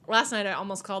last night I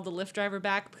almost called the Lyft driver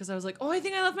back because I was like, oh, I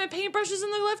think I left my paintbrushes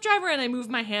in the Lyft driver. And I moved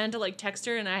my hand to like text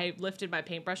her and I lifted my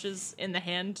paintbrushes in the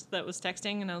hand that was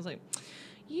texting. And I was like,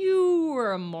 you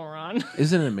were a moron.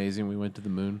 Isn't it amazing we went to the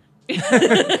moon?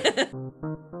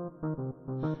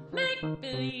 Make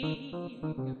believe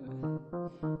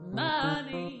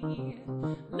money.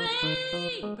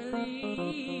 Make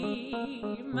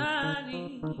believe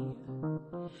money.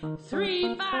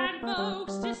 Three fine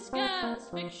folks discuss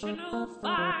fictional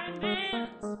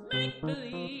finance. Make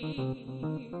believe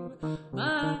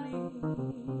money.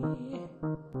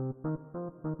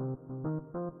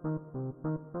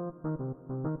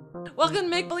 Welcome to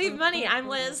Make Believe Money. I'm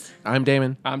Liz. I'm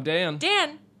Damon. I'm Dan.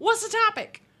 Dan, what's the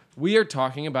topic? We are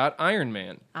talking about Iron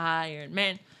Man. Iron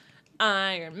Man.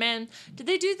 Iron Man. Did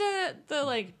they do the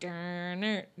like at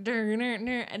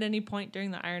any point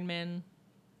during the Iron Man,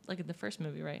 like in the first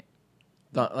movie, right?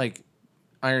 Like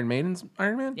Iron Maiden's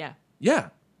Iron Man? Yeah. Yeah.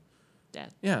 Yeah.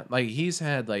 Yeah. Like he's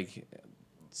had like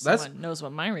Someone knows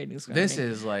what my rating's going to be. this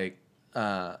is like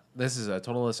this is a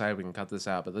total aside, we can cut this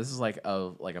out, but this is like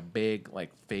a big like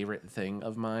favorite thing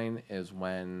of mine is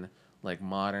when like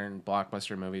modern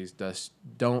blockbuster movies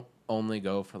don't only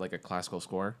go for like a classical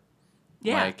score.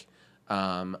 Yeah. Like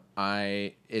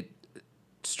it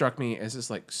struck me as just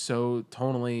like so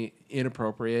tonally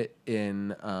inappropriate in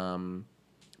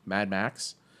Mad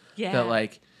Max. Yeah. That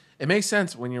like it makes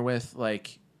sense when you're with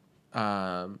like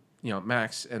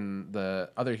Max and the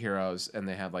other heroes and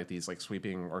they have like these like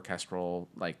sweeping orchestral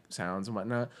like sounds and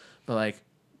whatnot. But like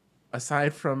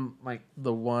aside from like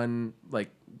the one like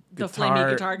The flaming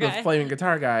guitar guy. the flaming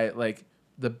guitar guy, like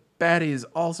the baddies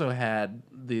also had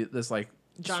this like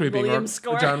John sweeping Williams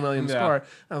score. John Williams Yeah. score.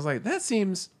 I was like, that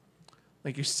seems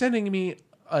like you're sending me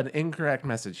an incorrect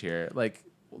message here. Like,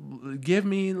 give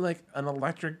me like an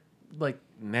electric like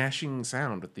gnashing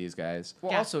sound with these guys.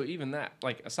 Well, Yeah. also even that,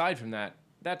 like aside from that,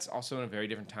 that's also in a very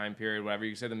different time period. Whatever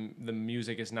you say, the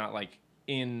music is not like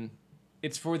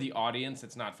it's for the audience.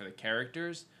 It's not for the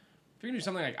characters. If you're gonna do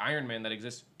something like Iron Man that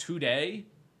exists today,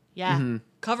 Yeah.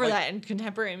 Cover Like- that in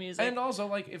contemporary music. and also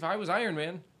like if I was Iron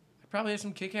Man, I'd probably have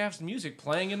some kick-ass music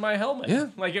playing in my helmet. Yeah.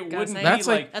 Like it Gotta wouldn't say. be That's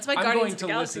like That's why I'm Guardians going of the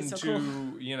to Galaxy is listen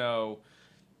so to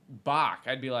Bach.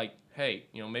 I'd be like, hey,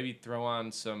 maybe throw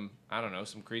on some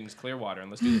Creedence Clearwater and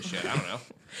let's do this shit. I don't know.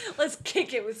 Let's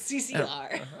kick it with CCR.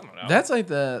 I don't know. That's like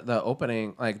the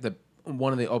opening, like the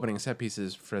one of the opening set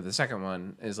pieces for the second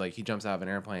one is like he jumps out of an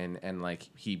airplane and like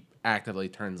he actively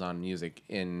turns on music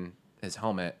in his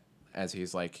helmet as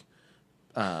he's like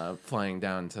flying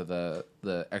down to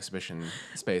the exhibition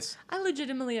space. I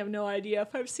legitimately have no idea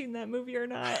if I've seen that movie or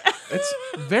not. It's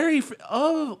very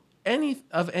of any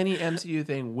MCU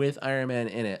thing with Iron Man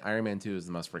in it. Iron Man 2 is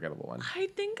the most forgettable one. I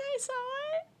think I saw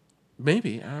it.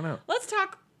 Maybe, I don't know. Let's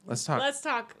talk Let's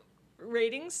talk.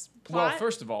 ratings, plot. Well,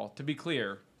 first of all, to be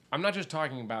clear, I'm not just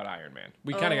talking about Iron Man.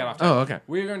 We kind of got off topic. Oh, okay.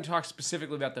 We're going to talk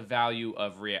specifically about the value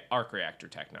of arc reactor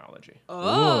technology.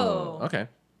 Oh. Ooh, okay.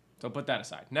 So put that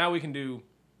aside. Now we can do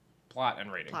plot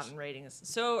and ratings. Plot and ratings.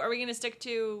 So are we going to stick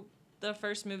to the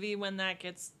first movie when that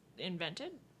gets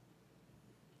invented?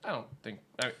 I don't think...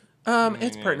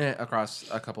 It's pertinent across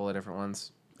a couple of different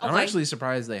ones. I'm Okay. actually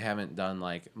surprised they haven't done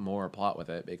like more plot with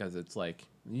it because it's like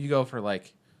you go for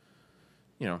like,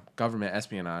 government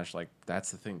espionage. Like that's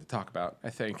the thing to talk about. I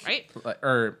think. Right.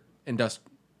 Or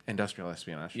industrial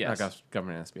espionage. Yes. Not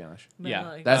government espionage. Yeah.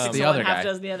 Like, That's so the one other half guy.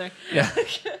 does the other.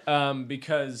 Yeah.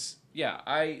 Because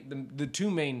the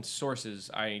two main sources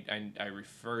I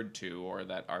referred to or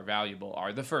that are valuable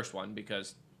are the first one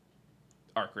because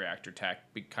arc reactor tech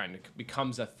kind of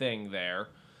becomes a thing there,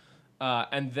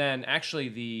 and then actually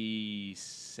the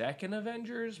second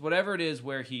Avengers, whatever it is,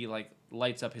 where he like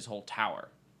lights up his whole tower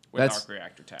with That's- arc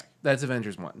reactor tech. That's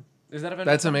Avengers 1. Is that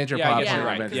Avengers? That's a major yeah, plot I guess point you're of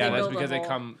right. Avengers Yeah, one. that's They because build they a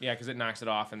come. Yeah, because it knocks it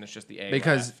off, and it's just the A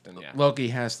Because left, and yeah. Loki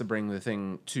has to bring the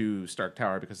thing to Stark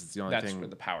Tower because it's the only That's thing where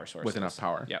the power source with is. enough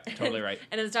power. Yeah, totally right.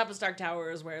 And at the top of Stark Tower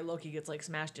is where Loki gets like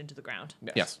smashed into the ground.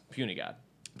 Yes. Puny God.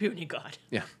 Puny God.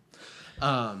 Yeah.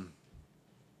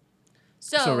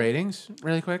 So, So ratings,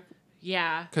 really quick,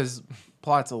 yeah. because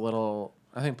plot's a little.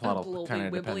 I think plot A little will kind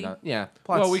of depend wibbly. on. Yeah,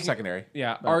 plot's we can- secondary.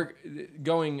 Yeah, But- arc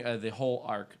going the whole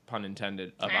arc, pun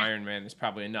intended, of Iron Man is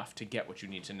probably enough to get what you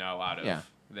need to know out of Yeah.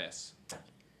 this.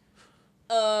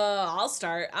 I'll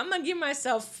start. I'm gonna give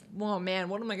myself. Oh man,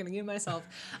 what am I gonna give myself?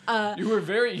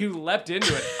 You leapt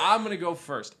into it. I'm gonna go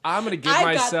first. I'm gonna give I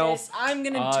myself got this. I'm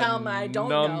gonna a tell my I don't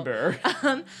know. number. I think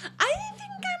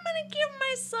I'm gonna give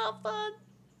myself a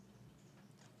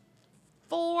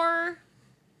 4.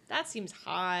 That seems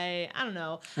high. I don't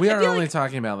know. We I are feel only like-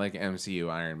 talking about like MCU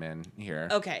Iron Man here.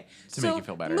 Okay. To so make you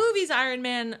feel better. Movies Iron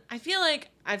Man, I feel like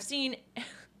I've seen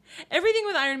everything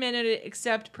with Iron Man in it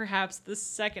except perhaps the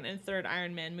second and third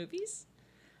Iron Man movies.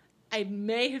 I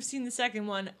may have seen the second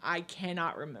one. I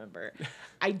cannot remember.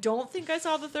 I don't think I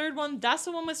saw the third one. That's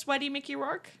the one with sweaty Mickey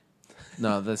Rourke.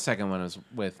 No, the second one was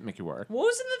with Mickey Rourke. What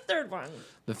was in the third one?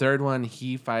 The third one,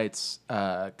 he fights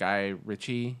Guy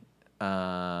Ritchie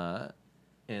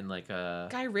in like a...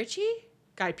 Guy Ritchie?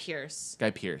 Guy Pearce. Guy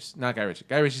Pearce. Not Guy Ritchie.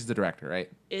 Guy Ritchie's the director, right?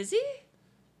 Is he?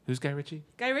 Who's Guy Ritchie?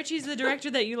 Guy Ritchie's the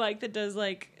director that you like that does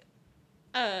like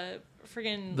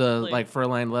friggin' The like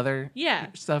fur-lined leather yeah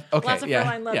stuff? Okay, lots of yeah,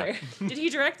 fur-lined leather. yeah. Did he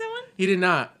direct that one? He did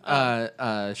not.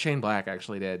 Shane Black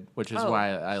actually did, which is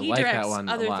why I he like that directs one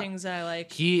other a lot. things that I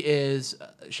like. He is...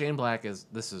 Shane Black is...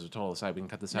 This is a total aside. We can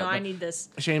cut this No, out. I but need this.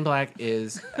 Shane Black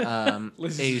is a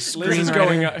Liz is screenwriter.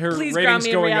 going up, her Please ground ratings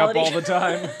me in going up reality. all the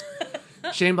time.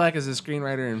 Shane Black is a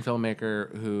screenwriter and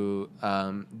filmmaker who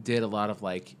did a lot of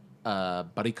like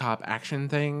buddy cop action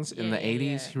things in the Yeah,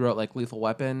 80s. yeah. He wrote like Lethal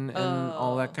Weapon and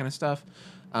all that kind of stuff.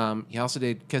 He also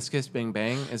did Kiss Kiss Bang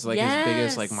Bang is like his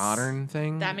biggest like Yes. modern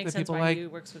thing That makes sense people why like. he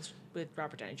works with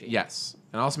Robert Downey Jr. Yes.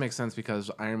 It also makes sense because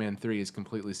Iron Man 3 is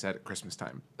completely set at Christmas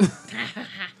time.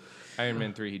 Iron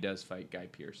Man 3, he does fight Guy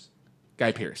Pearce.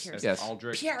 Guy Pearce. Pearce. Yes.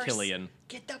 Aldrich Pierce. Killian.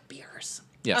 Get the beers.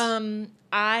 Yes.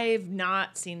 I've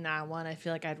not seen that one. I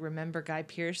feel like I'd remember Guy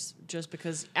Pearce just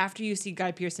because after you see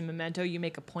Guy Pearce in Memento, you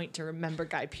make a point to remember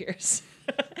Guy Pearce.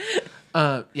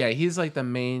 Yeah, he's like the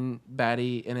main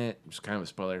baddie in it. Just kind of a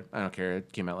spoiler. I don't care.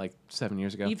 It came out like 7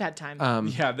 years ago. You've had time.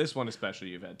 Yeah, this one especially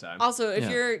you've had time. Also, if Yeah.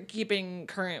 you're keeping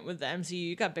current with the MCU,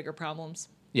 you got bigger problems.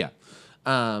 Yeah.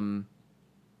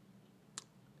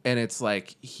 And it's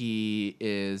like he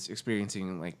is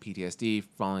experiencing like PTSD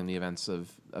following the events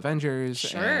of Avengers.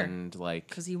 Sure. And like.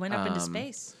 Because he went up into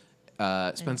space.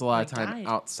 Spends a lot of like, time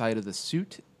died. outside of the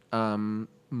suit.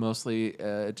 Mostly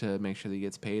to make sure that he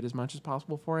gets paid as much as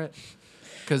possible for it.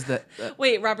 Because that.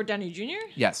 Wait, Robert Downey Jr.?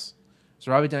 Yes.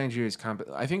 So Robert Downey Jr. is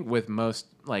I think with most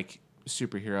like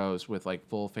superheroes with like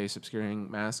full face obscuring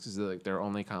masks is that like they're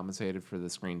only compensated for the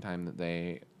screen time that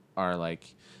they are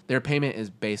like their payment is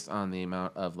based on the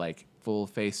amount of like full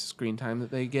face screen time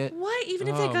that they get. What? Even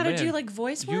if they Oh, gotta man. do like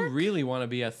voice You work? really want to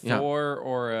be a Yeah. Thor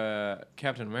or a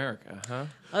Captain America, huh?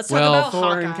 Let's talk Well, about Thor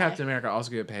Hawkeye. and Captain America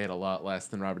also get paid a lot less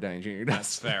than Robert Downey Jr. does.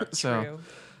 That's fair. So,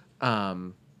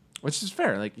 True. which is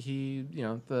fair. Like he,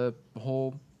 the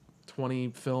whole 20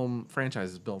 film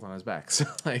franchise is built on his back. So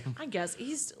like, I guess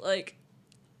he's like,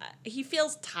 he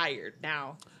feels tired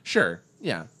now. sure,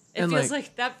 yeah. It feels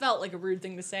like that felt like a rude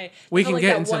thing to say. we It felt can like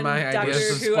get that into one my Doctor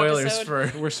ideas of Who spoilers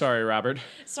episode. for. We're sorry, Robert.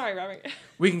 Sorry, Robert.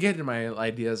 We can get into my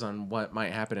ideas on what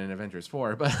might happen in Avengers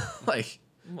 4, but like,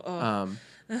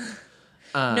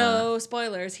 No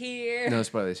spoilers here. no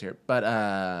spoilers here.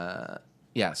 But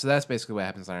yeah, so that's basically what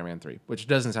happens in Iron Man 3, which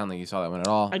doesn't sound like you saw that one at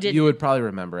all. I didn't. You would probably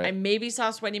remember it. I maybe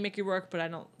saw Sweaty Mickey Rourke, but I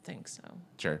don't think so.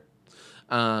 Sure.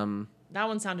 That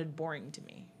one sounded boring to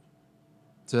me.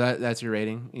 So that's your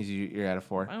rating? You're at a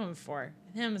 4? I went 4. I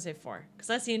think I'm gonna say 4 because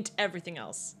I've seen everything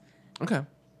else. Okay.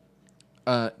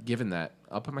 Given that,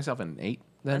 I'll put myself in an 8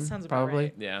 then. That sounds about probably.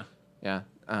 right. Yeah. Yeah.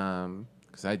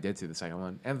 Because I did see the second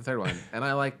one and the third one, and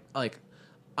I like.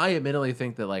 I admittedly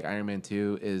think that like Iron Man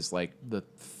 2 is like the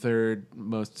third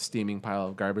most steaming pile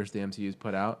of garbage the MCU's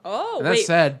put out. Oh, And that wait.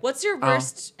 said, What's your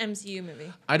worst MCU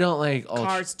movie? I don't like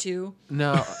Cars 2.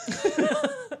 No.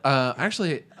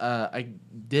 Actually, I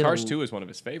did. Cars 2 is one of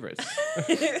his favorites.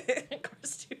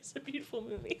 Cars 2 is a beautiful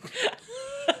movie.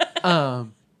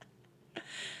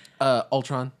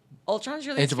 Ultron. Ultron's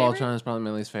your Age least of favorite? Ultron is probably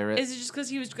my least favorite. Is it just because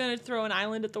he was going to throw an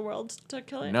island at the world to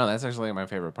kill it? No, that's actually my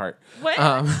favorite part. What?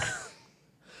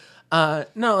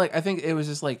 No, like I think it was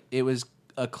just like it was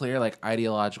a clear like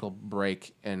ideological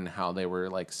break in how they were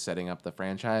like setting up the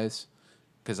franchise,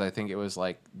 because I think it was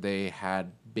like they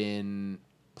had been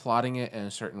plotting it in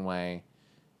a certain way,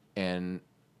 and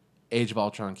Age of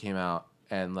Ultron came out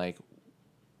and like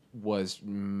was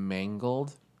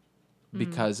mangled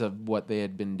because of what they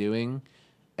had been doing,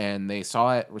 and they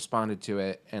saw it, responded to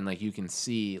it, and like you can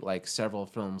see like several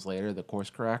films later the course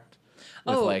correct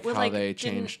with how they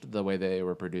changed the way they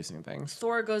were producing things.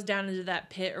 Thor goes down into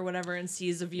that pit or whatever and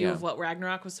sees a view Yeah. of what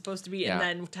Ragnarok was supposed to be, Yeah. and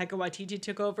then Taika Waititi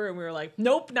took over, and we were like,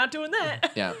 nope, not doing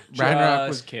that. Yeah, Ragnarok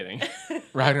Just kidding.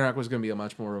 was going to be a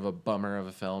much more of a bummer of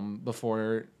a film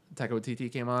before Taika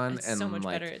Waititi came on, It's and so much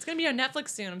like better. It's gonna be on Netflix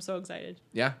soon. I'm so excited.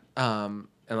 yeah,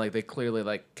 and like they clearly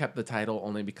like kept the title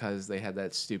only because they had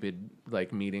that stupid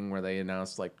like meeting where they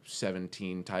announced like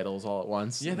 17 titles all at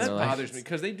once. Yeah, And that they're like- bothers me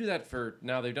because they do that for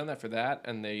now. They've done that for that,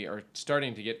 and they are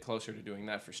starting to get closer to doing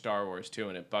that for Star Wars too.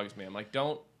 And it bugs me. I'm like,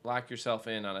 don't lock yourself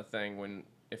in on a thing when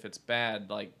if it's bad,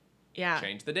 like Yeah.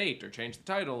 Change the date or change the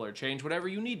title or change whatever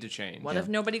you need to change. What if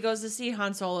nobody goes to see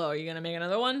Han Solo? Are you gonna make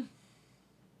another one?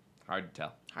 Hard to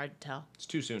tell. Hard to tell. It's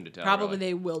too soon to tell. Probably really.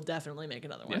 they will definitely make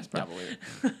another one. Yes, probably.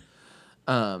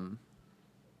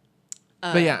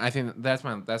 But yeah, I think that's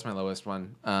my lowest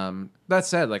one. That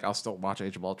said, like I'll still watch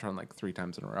Age of Ultron like 3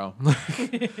 times in a row.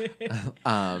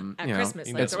 At you know, Christmas,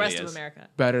 like that's the what rest he of is. America.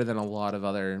 better than a lot of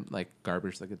other like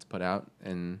garbage that gets put out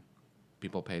and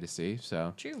people pay to see.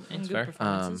 So, True. And That's good fair.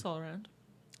 performances all around.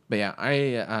 but yeah,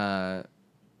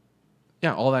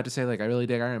 all that to say, like I really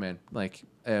dig Iron Man. Like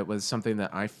it was something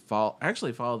that I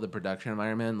actually followed the production of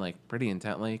Iron Man like pretty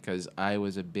intently because I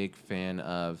was a big fan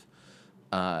of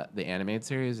the animated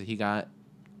series that he got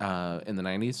in the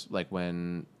 90s, like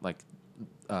when like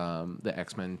the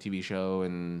X-Men TV show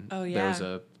and Oh, there was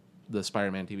yeah. the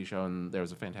Spider-Man TV show and there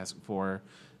was a Fantastic Four.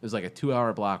 It was like a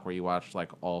 2-hour block where you watched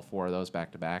like all 4 of those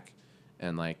back to back,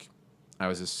 and like I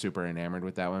was just super enamored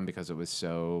with that one because it was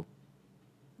so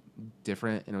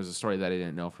different and it was a story that I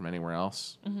didn't know from anywhere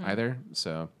else either.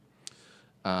 So,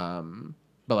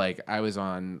 but like I was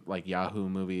on like Yahoo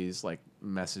Movies like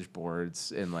message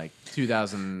boards in like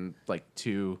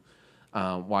 2002,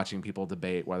 watching people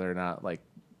debate whether or not like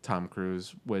Tom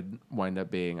Cruise would wind up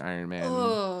being Iron Man.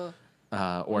 Oh,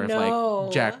 Or if No.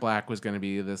 like Jack Black was going to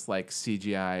be this like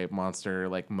CGI monster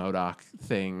like MODOK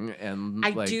thing, and I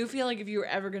like, do feel like if you were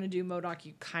ever gonna do MODOK,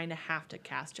 you kind of have to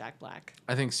cast Jack Black.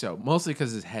 I think so, mostly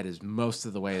because his head is most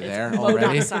of the way there MODOK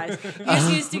already. size. You just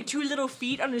need to stick 2 little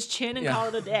feet on his chin and Yeah. call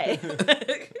it a day.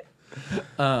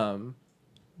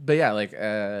 But yeah, like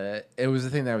it was the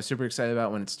thing that I was super excited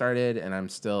about when it started, and I'm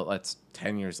still. It's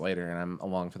 10 years later, and I'm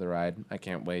along for the ride. I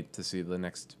can't wait to see the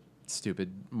next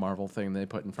stupid Marvel thing they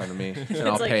put in front of me, and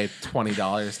I'll like- pay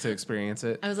 $20 to experience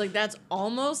it. I was like, that's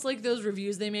almost like those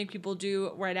reviews they make people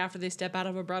do right after they step out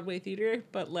of a Broadway theater.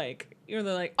 But like, you know,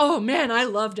 they're like, oh man, I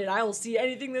loved it. I will see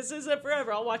anything this is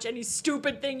forever. I'll watch any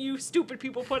stupid thing you stupid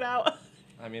people put out.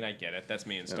 I mean, I get it. That's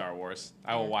me in Star Wars.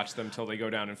 I will watch them till they go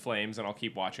down in flames, and I'll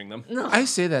keep watching them. I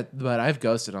say that, but I've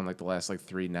ghosted on like the last like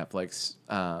 3 Netflix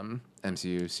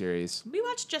MCU series. We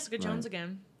watched Jessica Jones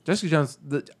again. Jessica Jones,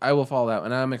 I will follow that,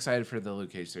 and I'm excited for the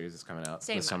Luke Cage series that's coming out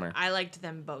Same. this summer. I liked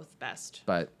them both best.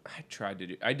 But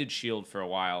I did Shield for a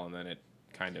while, and then it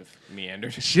kind of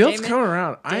meandered. Shield's Damon- coming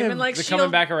around. Damon likes Is it Shield.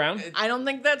 coming back around? I don't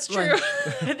think that's true. Like-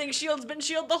 I think Shield's been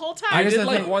Shield the whole time. I guess did I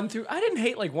like think- 1 through. I didn't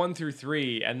hate like 1 through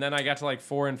 3, and then I got to like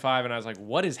 4 and 5, and I was like,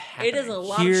 "What is happening?" It is a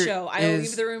lot Here of show. I is-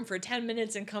 leave the room for 10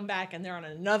 minutes and come back, and they're on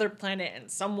another planet,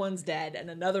 and someone's dead, and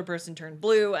another person turned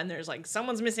blue, and there's like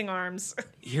someone's missing arms.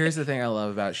 here's the thing I love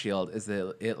about Shield is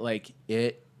that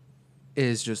it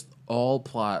is just all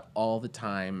plot all the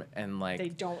time, and like They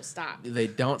don't stop. they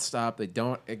don't stop.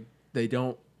 They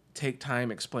don't take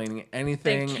time explaining They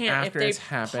anything can't. If after they it's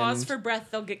happened. pause for breath,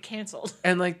 they'll get canceled.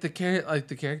 And like the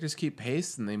characters keep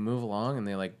pace and they move along and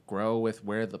they like grow with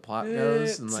where the plot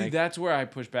goes, and See, like that's where I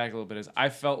push back a little bit. Is I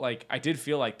did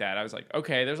feel like that. I was like,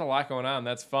 okay, there's a lot going on.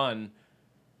 That's fun.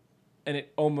 And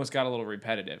it almost got a little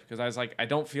repetitive because I was like, I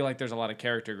don't feel like there's a lot of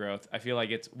character growth. I feel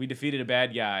like we defeated a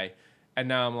bad guy, and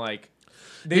now I'm like,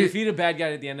 they defeat a bad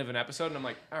guy at the end of an episode, and I'm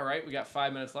like, all right, we got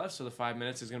 5 minutes left, so the 5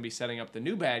 minutes is going to be setting up the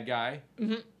new bad guy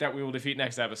that we will defeat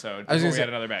next episode. I was Before gonna we say, had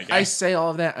another bad guy. I say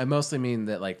all of that. I mostly mean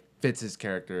that like Fitz's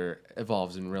character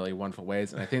evolves in really wonderful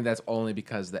ways, and I think that's only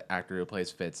because the actor who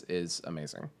plays Fitz is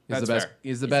amazing. He's That's the best. fair.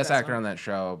 He's the He's best the best actor one. on that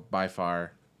show by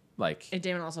far. Like And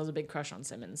Damon also has a big crush on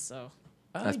Simmons, so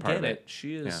That's part of it.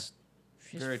 She is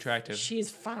very attractive. she's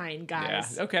fine, Yeah.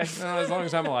 guys. Okay. Well, as long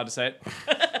as I'm allowed to say it.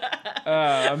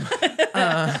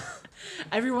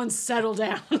 Everyone settle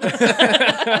down.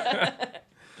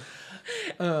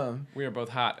 We are both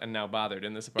hot and now bothered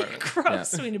in this apartment.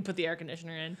 Gross. We need to put the air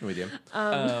conditioner in. we do.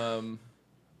 Um,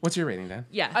 What's your rating, Dan?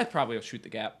 Yeah. I probably will shoot the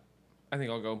gap. I think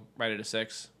I'll go right at a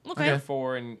 6. Okay. You're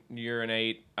 4 and you're an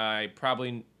 8. I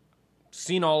probably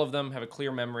seen all of them, have a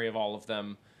clear memory of all of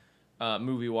them,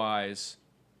 movie wise.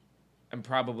 I'm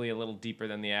probably a little deeper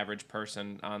than the average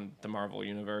person on the Marvel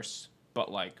universe, but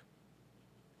like,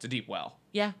 it's a deep well.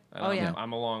 Yeah. And Oh I'm, yeah.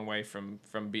 I'm a long way from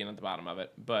being at the bottom of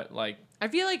it, but like, I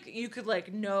feel like you could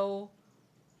like know,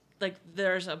 like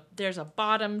there's a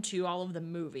bottom to all of the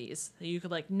movies. You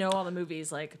could like know all the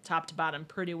movies like top to bottom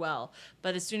pretty well.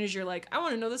 But as soon as you're like, I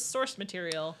want to know the source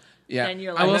material, Yeah, then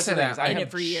you're I will like say that. I in have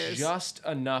it for years. just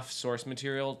enough source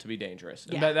material to be dangerous.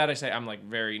 And Yeah. that I say I'm like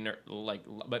very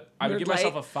but I would Nerd give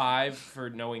myself light. a 5 for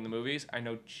knowing the movies. I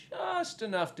know just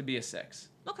enough to be a 6.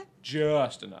 Okay.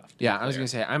 Just enough. to Yeah, be I was clear. gonna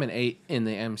say I'm an 8 in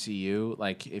the MCU.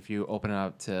 Like if you open it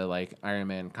up to like Iron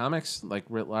Man comics, like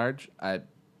writ large, it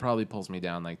probably pulls me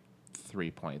down like 3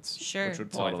 points. Sure. Which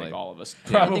would pull, Totally. I think, all of us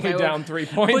Yeah. I think probably I down would. 3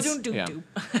 points. Ba-doom-doom-doom.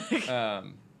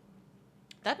 Um,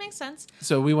 That makes sense.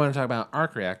 So we want to talk about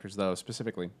arc reactors, though,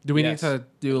 specifically. Do we Yes. need to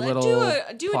do a Like, little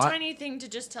do a plot? tiny thing to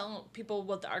just tell people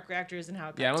what the arc reactor is and how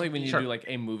it got yeah, I don't to think we be. need Sure. to do like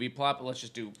a movie plot, but let's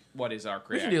just do what is arc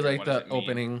We reactor. can do like what does the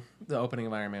it mean? opening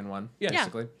of Iron Man 1. Yeah.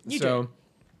 basically. you So,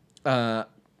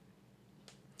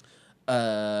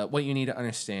 what you need to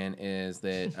understand is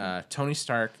that Tony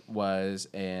Stark was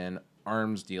an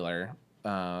arms dealer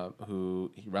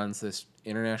who he runs this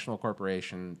international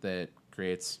corporation that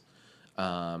creates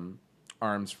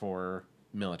arms for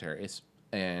militaries.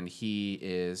 And he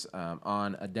is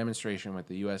on a demonstration with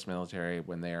the U.S. military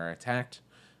when they are attacked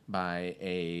by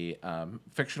a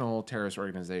fictional terrorist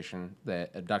organization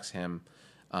that abducts him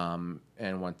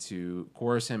and want to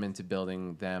coerce him into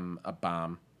building them a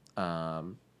bomb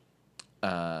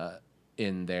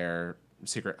in their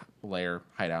secret lair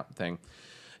hideout thing.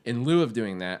 In lieu of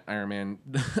doing that, Iron Man,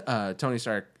 Tony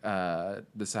Stark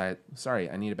decide. Sorry,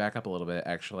 I need to back up a little bit.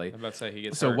 Actually, I'm about to say he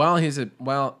gets so hurt.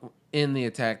 while in the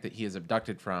attack that he is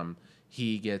abducted from,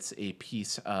 he gets a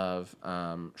piece of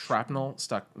shrapnel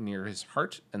stuck near his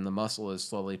heart, and the muscle is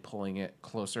slowly pulling it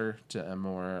closer to a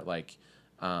more like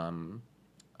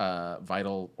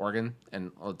vital organ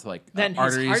and to like Than his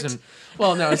arteries heart? and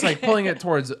well, no, it's like pulling it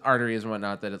towards arteries and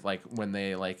whatnot. That it's like when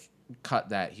they like cut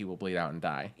that, he will bleed out and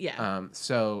die. Yeah.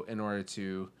 So in order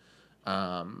to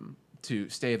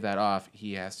stave that off,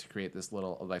 he has to create this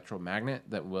little electromagnet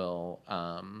that will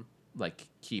like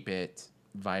keep it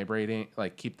vibrating,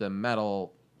 like keep the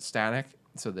metal static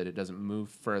so that it doesn't move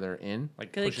further in.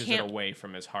 Like 'Cause it pushes it can't- away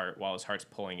from his heart while his heart's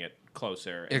pulling it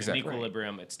closer. And Exactly. in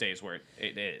equilibrium, it stays where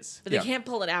it is. But Yeah. they can't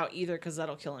pull it out either because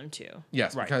that'll kill him too.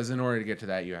 Yes, Right. because in order to get to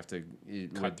that, you have to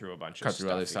Cut through a bunch of cut through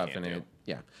stuff other you stuff, can't and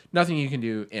do. it nothing you can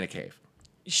do in a cave.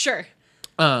 Sure.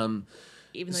 Um,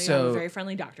 Even though you So- have a very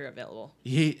friendly doctor available.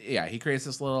 he creates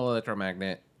this little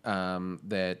electromagnet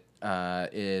that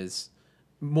is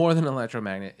more than an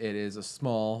electromagnet. It is a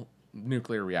small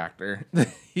nuclear reactor that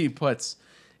he puts.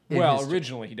 in Well, his-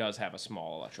 originally he does have a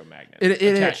small electromagnet It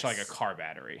attached is. to like a car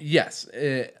battery. yes,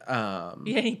 Yeah,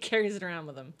 he carries it around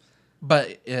with him.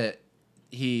 but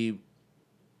he.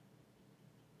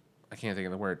 I can't think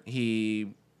of the word.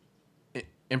 He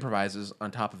improvises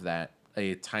on top of that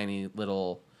a tiny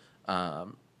little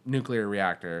nuclear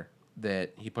reactor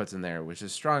that he puts in there, which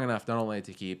is strong enough not only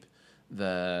to keep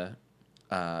the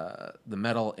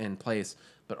metal in place,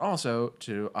 but also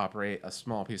to operate a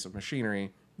small piece of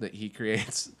machinery that he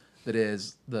creates that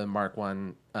is the Mark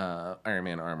I Iron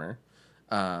Man armor,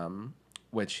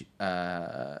 which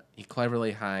he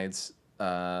cleverly hides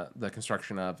the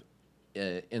construction of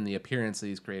in the appearance that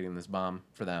he's creating this bomb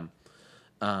for them,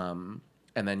 and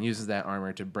then uses that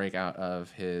armor to break out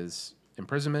of his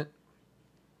imprisonment,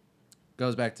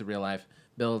 goes back to real life,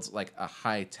 builds like a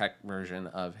high-tech version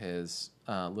of his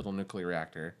little nuclear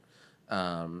reactor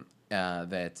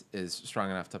that is strong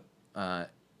enough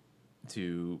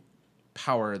to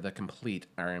power the complete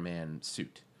Iron Man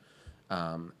suit.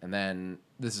 And then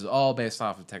this is all based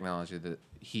off of technology that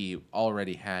he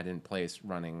already had in place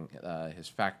running his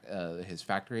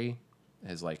factory,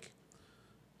 his like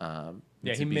Yeah, he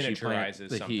Mitsubishi plant miniaturizes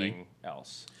that he- something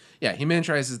else. Yeah, he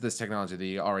miniaturizes this technology that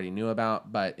he already knew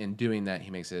about, but in doing that,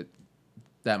 he makes it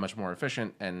that much more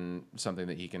efficient and something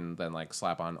that he can then like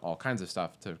slap on all kinds of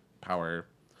stuff to power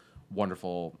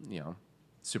wonderful,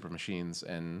 super machines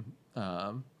and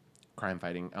crime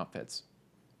fighting outfits.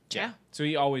 Yeah. So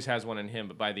he always has one in him,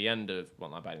 but by the end of, well,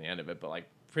 not by the end of it, but like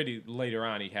pretty later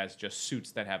on, he has just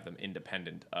suits that have them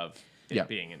independent of it Yeah.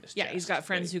 being in his Yeah, chest. he's got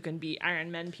friends who can be Iron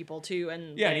Men people too,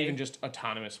 and Yeah, and they- even just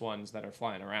autonomous ones that are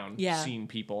flying around, Yeah. seeing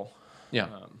people. Yeah.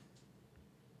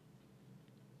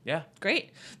 Yeah.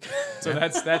 great. So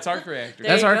that's arc reactor.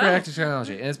 There That's you arc go. reactor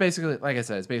technology. And it's basically, like I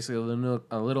said, it's basically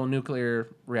a little nuclear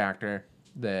reactor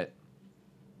that,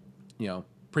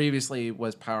 previously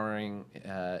was powering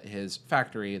his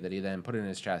factory that he then put in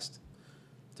his chest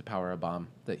to power a bomb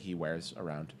that he wears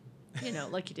around.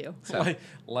 Like you do. So,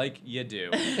 like you do.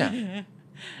 yeah.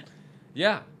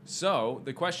 Yeah. So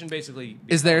the question basically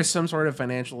Is there some sort of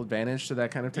financial advantage to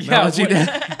that kind of Yeah,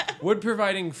 technology? would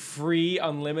providing free,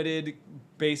 unlimited,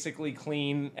 basically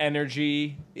clean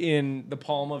energy in the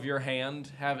palm of your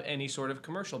hand have any sort of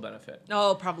commercial benefit?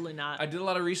 No, probably not. I did a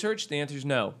lot of research. The answer is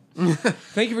no.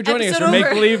 Thank you for joining us Episode for over.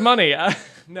 Make Believe Money.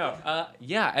 No.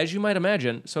 Yeah, as you might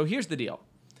imagine. So here's the deal.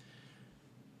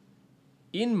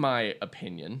 In my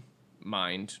opinion,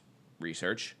 mind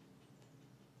research,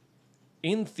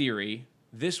 in theory,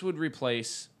 this would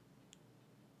replace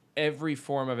every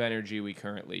form of energy we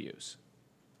currently use.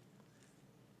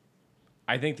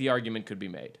 I think the argument could be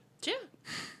made. Yeah.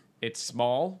 It's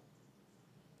small.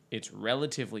 It's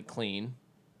relatively clean,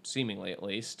 seemingly at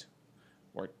least,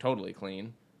 or totally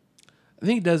clean. I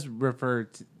think it does refer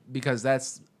to, because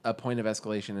that's a point of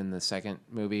escalation in the second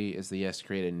movie, is that he has to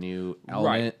create a new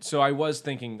element. Right. So I was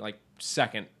thinking like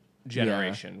second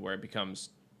generation where it becomes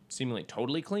seemingly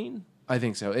totally clean. I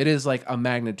think so. It is like a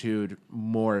magnitude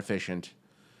more efficient.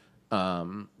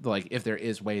 Like if there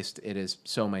is waste, it is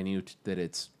so minute that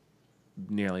it's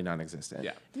nearly non-existent.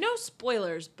 Yeah. No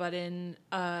spoilers, but in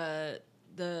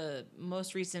the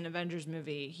most recent Avengers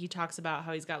movie, he talks about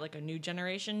how he's got like a new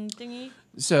generation thingy.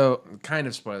 So kind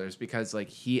of spoilers, because like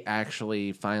he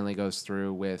actually finally goes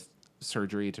through with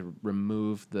surgery to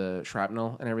remove the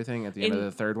shrapnel and everything at the end of In-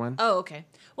 the third one. Oh, okay.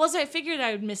 Well, so I figured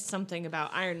I would miss something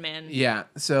about Iron Man. Yeah.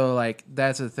 So like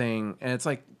that's a thing, and it's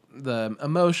like the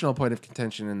emotional point of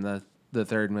contention in the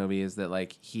third movie is that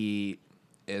like he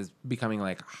is becoming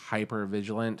like hyper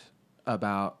vigilant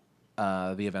about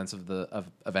the events of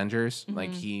Avengers.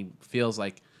 Like he feels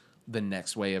like the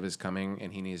next wave is coming,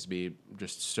 and he needs to be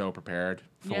just so prepared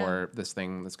for this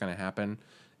thing that's going to happen.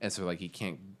 And so like he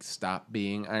can't stop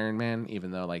being Iron Man,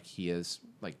 even though like he is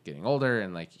like getting older,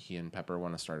 and like he and Pepper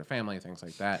want to start a family, things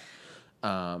like that.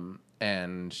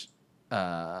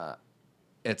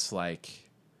 It's like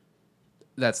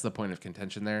that's the point of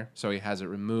contention there. So he has it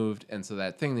removed, and so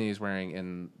that thing that he's wearing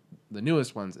in the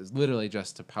newest ones is literally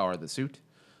just to power the suit.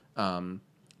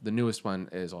 The newest one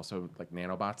is also like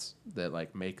nanobots that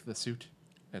like make the suit.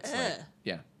 It's like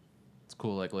it's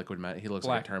cool, like liquid metal. He looks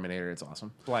like a Terminator. It's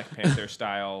awesome. Black Panther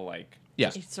style, like Yeah,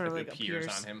 It sort of it like appears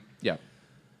appears. on him. yeah.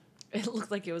 It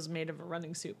looked like it was made of a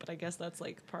running suit, but I guess that's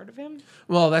like part of him.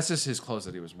 Well, that's just his clothes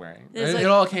that he was wearing. It's It, like- it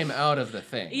all came out of the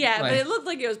thing. Yeah, Like- but it looked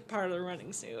like it was part of the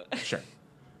running suit. sure.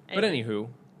 But anywho,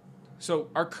 so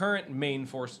our current main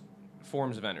forms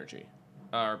of energy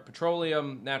are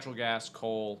petroleum, natural gas,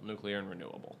 coal, nuclear, and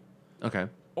renewable. Okay.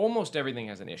 Almost everything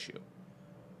has an issue.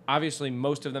 Obviously,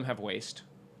 most of them have waste,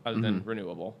 other than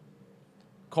renewable.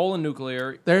 Coal and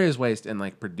nuclear, There is waste in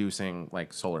like producing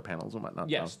like solar panels and whatnot.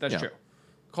 yes, though. that's Yeah. true.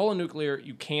 Coal and nuclear,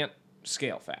 you can't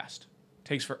scale fast.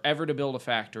 Takes forever to build a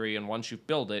factory, and once you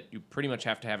build it, you pretty much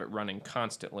have to have it running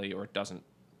constantly, or it doesn't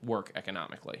work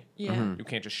economically. Yeah. You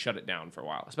can't just shut it down for a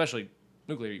while. Especially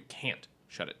nuclear, you can't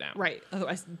shut it down. Right.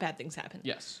 Otherwise, bad things happen.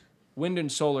 Yes. Wind and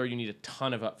solar, you need a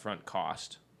ton of upfront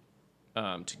cost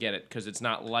to get it, because it's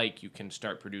not like you can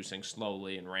start producing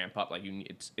slowly and ramp up. Like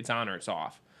it's on or it's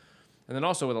off. And then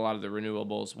also with a lot of the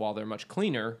renewables, while they're much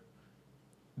cleaner,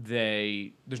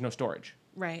 there's no storage.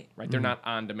 Right. Right, they're not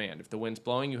on demand. If the wind's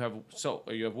blowing, you have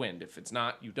wind. If it's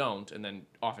not, you don't. And then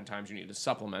oftentimes you need to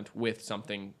supplement with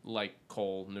something like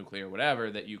coal, nuclear, whatever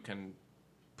that you can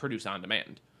produce on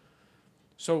demand.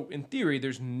 So in theory,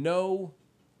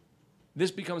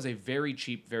 this becomes a very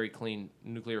cheap, very clean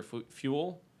nuclear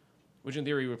fuel, which in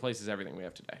theory replaces everything we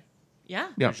have today. Yeah.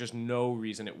 Yeah. There's just no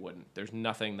reason it wouldn't. There's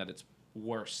nothing that it's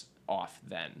worse off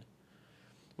than,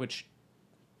 which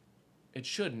it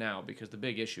should now, because the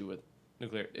big issue with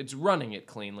nuclear, it's running it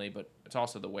cleanly, but it's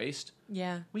also the waste.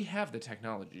 Yeah. We have the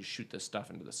technology to shoot this stuff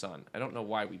into the sun. I don't know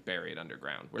why we bury it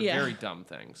underground. We're Yeah. very dumb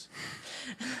things.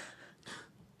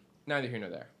 Neither here nor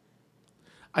there.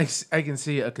 I can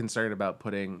see a concern about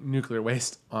putting nuclear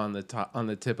waste on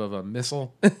the tip of a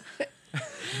missile that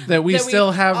we That we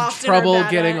still have often trouble are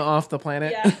bad getting at. off the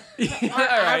planet. Yeah. Our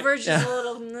average is a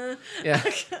little. Nah. Yeah.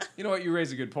 You know what? You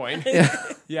raise a good point. Yeah.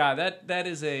 Yeah, that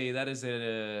is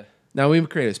a Now we've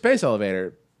created a space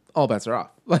elevator. All bets are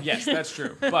off. Like, yes, that's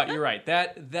true. But you're right.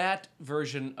 That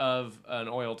version of an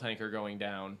oil tanker going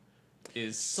down is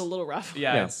It's a little rough.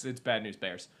 yeah, Yeah. it's bad news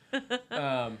bears.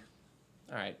 All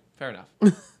right, fair enough.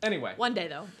 Anyway, One day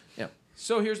though. yeah.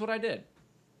 so here's what I did.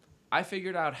 I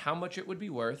figured out how much it would be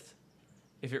worth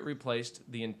if it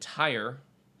replaced the entire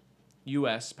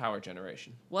U.S. power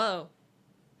generation. Whoa.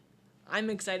 I'm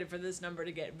excited for this number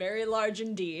to get very large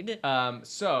indeed.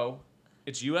 So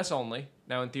it's U.S. only.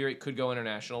 Now, in theory, it could go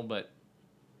international, but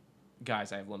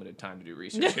guys, I have limited time to do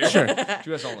research here. Sure. It's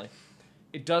U.S. only.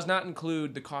 It does not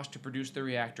include the cost to produce the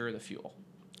reactor or the fuel.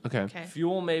 Okay. Okay.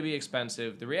 Fuel may be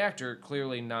expensive. The reactor,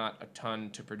 clearly not a ton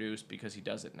to produce because he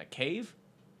does it in a cave.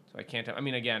 So I can't... I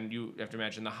mean, again, you have to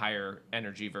imagine the higher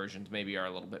energy versions maybe are a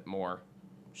little bit more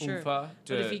Sure. oompa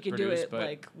to But if he could produce, do it but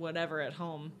like whatever at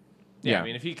home. yeah, Yeah. I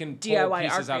mean, if he can pull DIY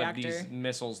pieces arc out of these reactor.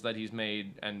 missiles that he's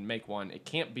made and make one, it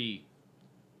can't be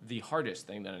the hardest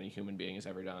thing that any human being has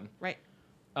ever done. Right.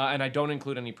 And I don't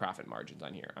include any profit margins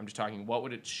on here. I'm just talking what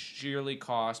would it sheerly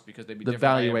cost, because they'd be The different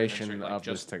by every valuation industry, like of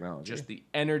this just, technology. Just the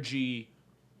energy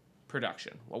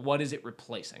production. Well, what is it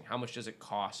replacing? How much does it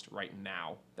cost right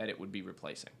now that it would be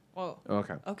replacing? Whoa.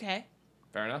 Okay. Okay.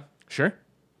 Fair enough? Sure.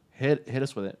 Hit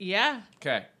us with it. Yeah.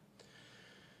 Okay.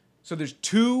 So there's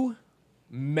two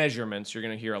measurements you're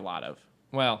going to hear a lot of.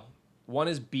 Well, one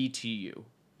is BTU,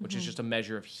 which is just a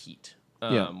measure of heat,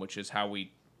 which is how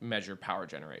we measure power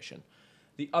generation.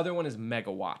 The other one is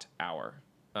megawatt hour,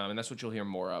 and that's what you'll hear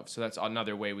more of. So that's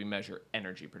another way we measure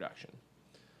energy production.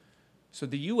 So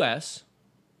the U.S.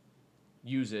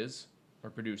 uses or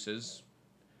produces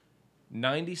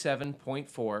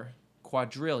 97.4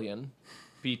 quadrillion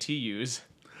BTUs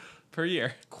per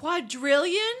year.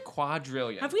 Quadrillion?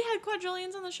 Quadrillion. Have we had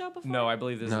quadrillions on the show before? No, I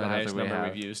believe this is No, the I don't highest think we number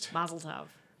have. we've used. Mazel tov.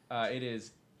 It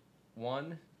is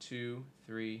 1, 2,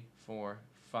 3, 4,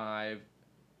 5.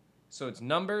 So it's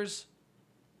numbers,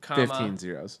 comma, 15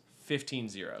 zeros. 15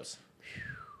 zeros.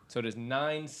 So it is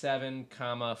 97,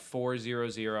 comma,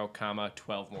 400, comma,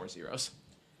 12 more zeros.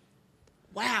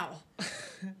 Wow. a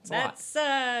lot.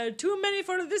 That's too many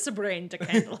for this brain to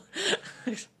handle.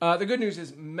 The good news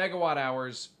is megawatt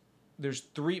hours. There's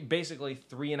basically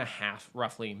 3.5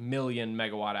 roughly million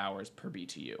megawatt hours per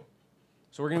BTU.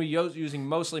 So we're going to be using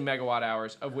mostly megawatt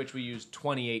hours, of which we use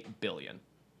 28 billion.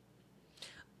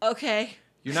 Okay.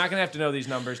 You're not going to have to know these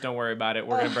numbers. Don't worry about it.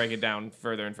 We're going to break it down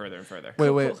further and further and further.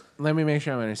 Wait. Let me make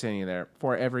sure I'm understanding you there.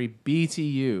 For every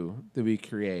BTU that we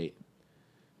create,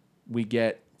 we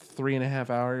get 3.5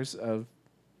 hours of.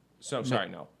 So, sorry,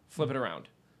 no. Flip it around.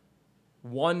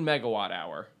 1 megawatt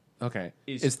hour Okay.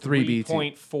 is it's 3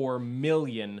 3.4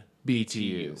 million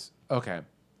BTUs. Okay.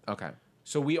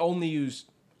 So we only use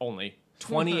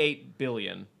 28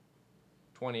 billion,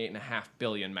 28.5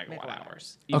 billion megawatt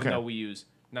hours, even Okay. though we use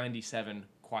 97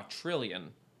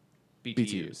 quadrillion BTUs.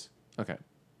 BTUs. Okay.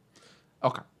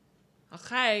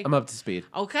 Okay. I'm up to speed.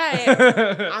 Okay.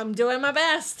 I'm doing my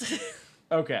best.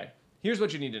 Okay, here's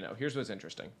what you need to know. Here's what's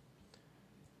interesting.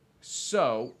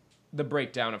 So, the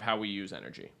breakdown of how we use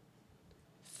energy.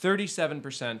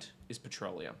 37% is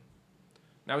petroleum.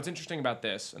 Now, what's interesting about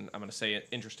this, and I'm going to say it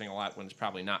interesting a lot when it's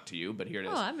probably not to you, but here it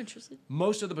is. Oh, I'm interested.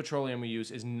 Most of the petroleum we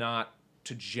use is not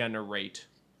to generate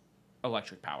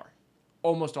electric power.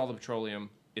 Almost all the petroleum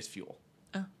is fuel.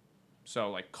 Oh.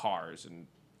 So, like cars and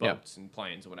boats and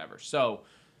planes and whatever. So,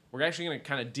 we're actually going to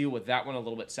kind of deal with that one a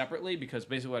little bit separately because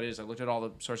basically what it is, I looked at all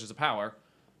the sources of power,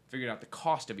 figured out the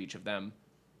cost of each of them,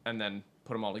 and then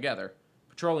put them all together.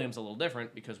 Petroleum's a little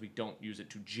different because we don't use it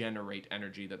to generate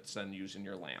energy that's then used in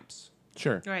your lamps.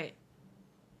 Sure. Right.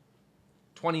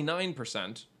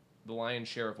 29%, the lion's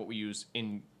share of what we use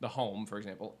in the home, for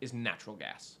example, is natural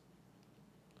gas.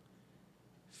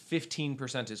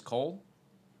 15% is coal.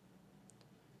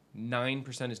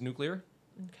 9% is nuclear.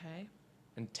 Okay.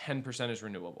 And 10% is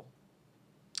renewable.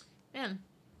 Man,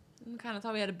 I kind of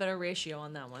thought we had a better ratio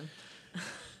on that one.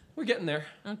 We're getting there.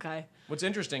 Okay. What's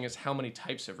interesting is how many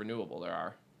types of renewable there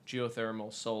are.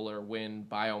 Geothermal, solar, wind,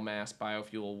 biomass,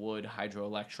 biofuel, wood,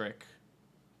 hydroelectric.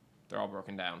 They're all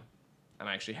broken down. And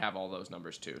I actually have all those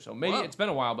numbers too. So maybe it's been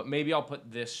a while, but maybe I'll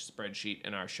put this spreadsheet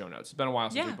in our show notes. It's been a while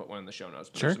since we put one in the show notes,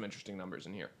 but there's some interesting numbers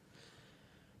in here.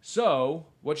 So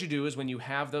what you do is when you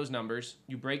have those numbers,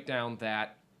 you break down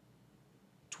that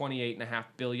 28.5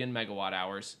 billion megawatt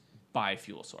hours by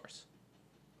fuel source.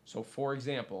 So for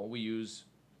example, we use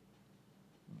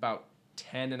about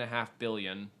 10.5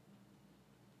 billion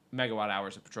megawatt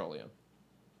hours of petroleum,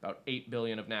 about 8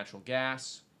 billion of natural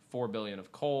gas, 4 billion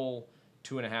of coal,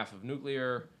 2.5 of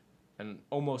nuclear, and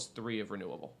almost 3 of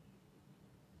renewable.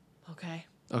 Okay.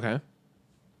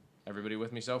 Everybody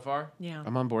with me so far? Yeah.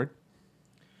 I'm on board.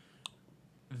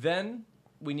 Then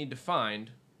we need to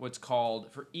find what's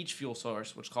called, for each fuel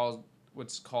source, what's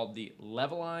called the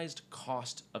levelized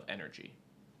cost of energy.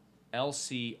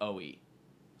 LCOE.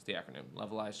 It's the acronym,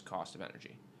 levelized cost of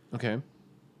energy. Okay.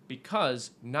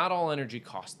 Because not all energy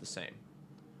costs the same.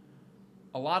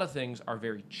 A lot of things are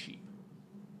very cheap.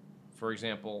 For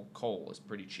example, coal is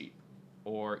pretty cheap.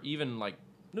 Or even like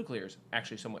nuclear is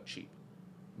actually somewhat cheap.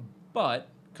 But,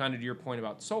 kind of to your point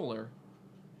about solar,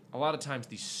 a lot of times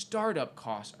the startup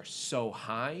costs are so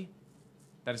high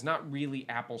that it's not really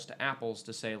apples to apples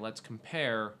to say let's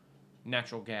compare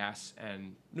natural gas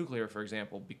and nuclear, for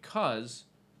example, because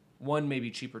one may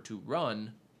be cheaper to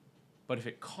run, but if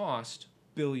it cost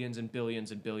billions and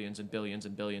billions and billions and billions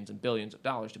and billions and billions of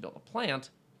dollars to build a plant,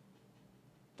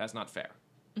 that's not fair,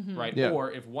 right? Yeah.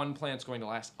 Or if one plant's going to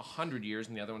last 100 years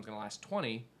and the other one's going to last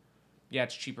 20, yeah,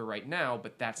 it's cheaper right now,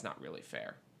 but that's not really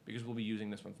fair because we'll be using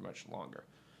this one for much longer.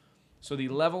 So the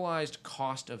levelized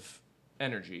cost of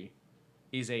energy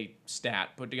is a stat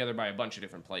put together by a bunch of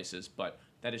different places, but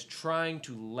that is trying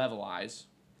to levelize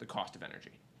the cost of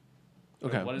energy.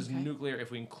 Okay. What is nuclear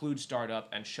if we include startup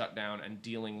and shutdown and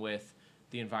dealing with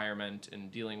the environment and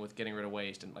dealing with getting rid of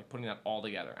waste and like putting that all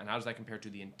together. And how does that compare to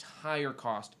the entire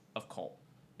cost of coal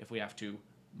if we have to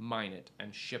mine it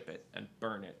and ship it and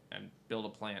burn it and build a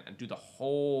plant and do the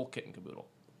whole kit and caboodle?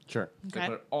 Sure. So Okay.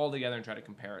 put it all together and try to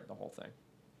compare it, the whole thing.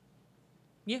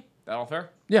 Yeah. That all fair?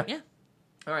 Yeah. Yeah.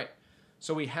 All right.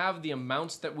 So we have the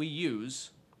amounts that we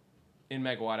use in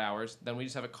megawatt hours. Then we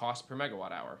just have a cost per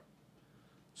megawatt hour.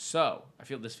 So I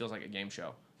feel this feels like a game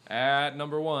show. At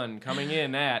number one, coming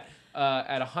in at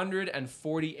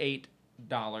 $148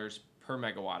 per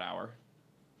megawatt hour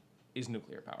is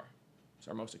nuclear power. It's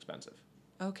our most expensive.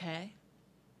 Okay.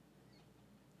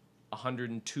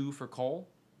 102 for coal,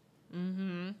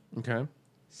 Okay.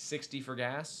 60 for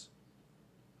gas,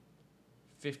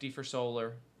 50 for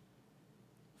solar,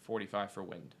 45 for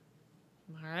wind.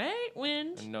 All right.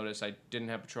 Wind. And notice I didn't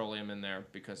have petroleum in there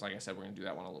because, like I said, we're going to do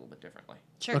that one a little bit differently.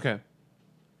 Sure. Okay.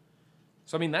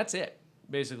 So, I mean, that's it.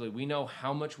 Basically, we know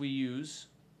how much we use.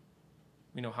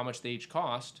 We know how much they each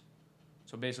cost.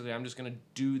 So, basically, I'm just going to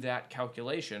do that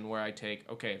calculation where I take,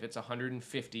 okay, if it's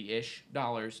 $150-ish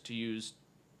to use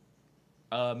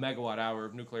a megawatt hour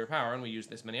of nuclear power and we use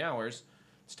this many hours,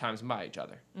 it's times them by each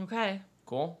other. Okay.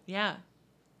 Cool? Yeah.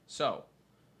 So,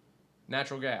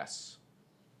 natural gas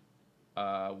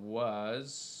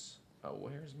was... Oh,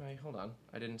 where's my... Hold on.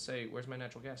 I didn't say... Where's my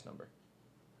natural gas number?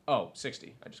 Oh,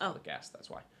 60. I just called it gas. That's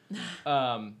why.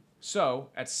 So,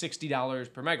 at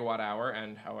 $60 per megawatt hour,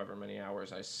 and however many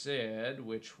hours I said,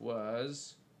 which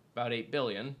was about 8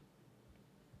 billion,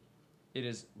 it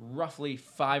is roughly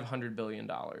 $500 billion.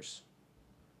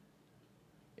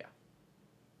 Yeah.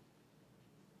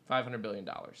 $500 billion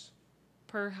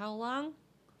Per how long?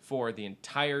 for the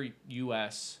entire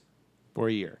U.S. For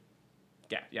a year.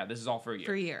 Yeah, this is all for a year.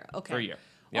 For a year. Okay. For a year.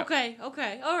 Yep. Okay.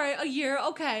 Okay. All right. A year.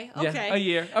 Okay. Okay. Yeah, a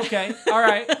year. Okay. All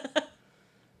right.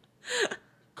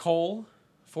 Coal,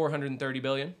 430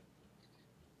 billion.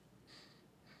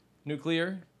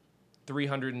 Nuclear,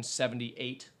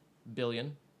 378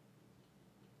 billion.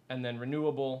 And then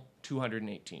renewable,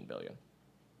 218 billion.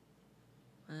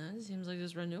 It seems like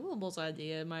this renewables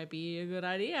idea might be a good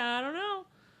idea. I don't know.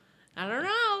 I don't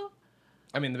know.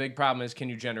 I mean, the big problem is, can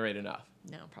you generate enough?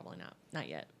 No, probably not. Not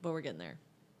yet. But we're getting there.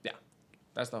 Yeah,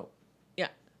 that's the hope. Yeah.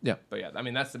 Yeah. But yeah, I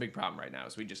mean, that's the big problem right now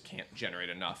is we just can't generate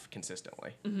enough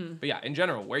consistently. But yeah, in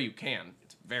general, where you can,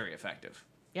 it's very effective.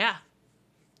 Yeah.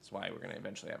 That's why we're going to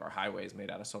eventually have our highways made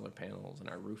out of solar panels and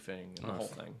our roofing and the whole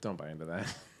thing. Don't buy into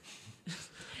that.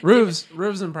 roofs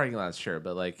and parking lots, sure,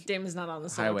 but like Damon's not on the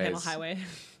solar panel Highways. highway.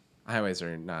 highways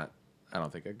are not. I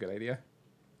don't think a good idea.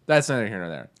 That's neither here nor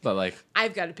there. But like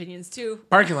I've got opinions too.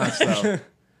 parking lots, though.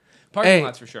 Parking Hey,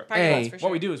 lots for sure. Parking Hey. lots for sure.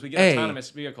 What we do is we get Hey.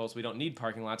 autonomous vehicles. We don't need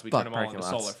parking lots. We Fuck turn them all parking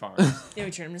into lots. solar farms. Yeah,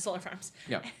 we turn them to solar farms.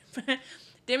 Yeah.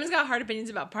 Damon's got hard opinions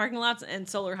about parking lots and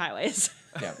solar highways,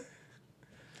 Yeah.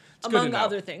 good among to know.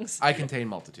 other things. I contain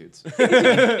multitudes.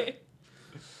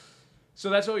 So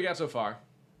that's what we got so far.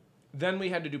 Then we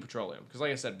had to do petroleum because,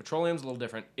 like I said, petroleum's a little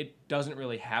different. It doesn't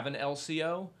really have an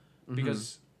LCO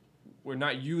because we're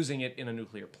not using it in a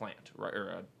nuclear plant, right,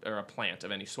 or a plant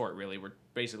of any sort. Really, we're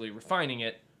basically refining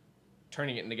it,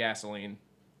 turning it into gasoline,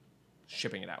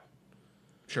 shipping it out.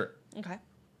 Sure. Okay.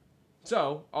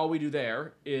 So all we do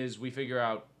there is we figure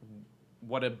out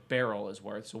what a barrel is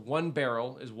worth. So one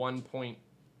barrel is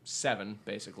 1.7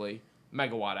 basically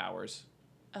megawatt hours.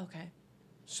 Okay.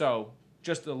 So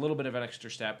just a little bit of an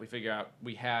extra step. We figure out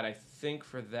we had, I think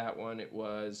for that one, it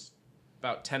was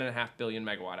about 10.5 billion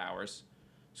megawatt hours.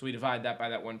 So we divide that by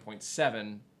that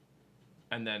 1.7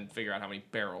 and then figure out how many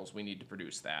barrels we need to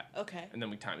produce that. Okay. And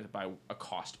then we times it by a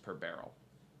cost per barrel,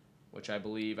 which I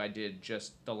believe I did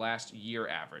just the last year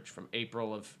average from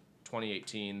April of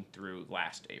 2018 through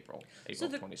last April So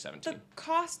the 2017.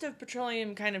 cost of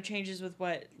petroleum kind of changes with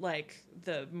what, like,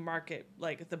 the market,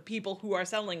 like, the people who are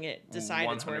selling it decide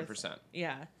it's worth. 100%.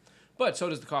 Yeah. But so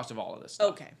does the cost of all of this stuff.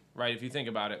 Okay. Right? If you think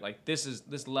about it, like this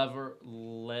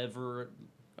lever.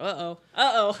 Uh-oh.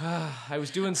 Uh-oh. I was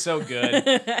doing so good.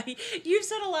 You've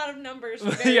said a lot of numbers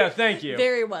very, Yeah, thank you.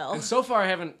 very well. And so far, I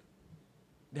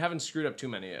haven't screwed up too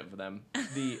many of them.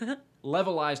 The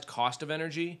levelized cost of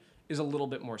energy is a little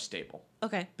bit more stable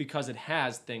Okay. because it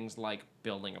has things like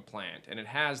building a plant, and it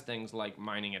has things like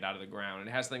mining it out of the ground, and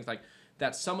it has things like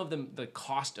that. Some of them, the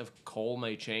cost of coal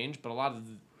may change, but a lot of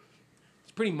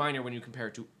it's pretty minor when you compare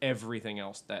it to everything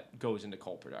else that goes into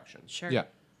coal production. Sure. Yeah.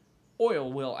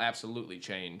 Oil will absolutely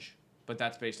change, but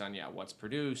that's based on what's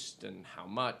produced and how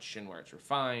much and where it's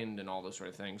refined and all those sort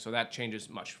of things. So that changes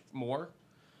much more,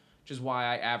 which is why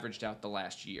I averaged out the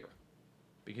last year.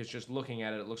 Because just looking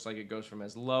at it, it looks like it goes from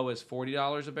as low as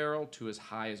 $40 a barrel to as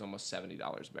high as almost $70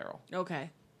 a barrel. Okay.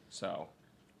 So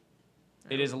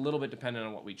It is a little bit dependent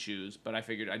on what we choose, but I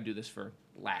figured I'd do this for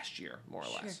last year, more or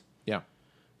Sure. less. Yeah.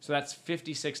 So that's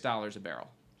 $56 a barrel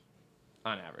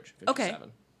on average. 57.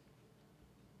 Okay.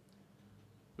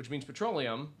 Which means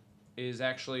petroleum is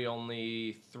actually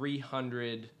only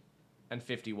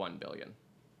 351 billion.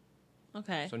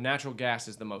 Okay. So natural gas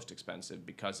is the most expensive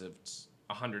because it's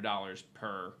 $100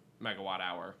 per megawatt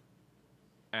hour,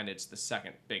 and it's the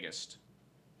second biggest.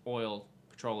 Oil,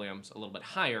 petroleum's a little bit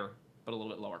higher, but a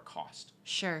little bit lower cost.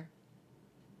 Sure.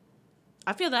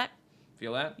 I feel that.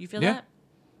 Feel that? You feel Yeah. that?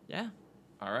 Yeah.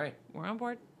 All right. We're on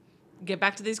board. Get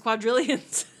back to these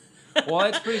quadrillions. Well,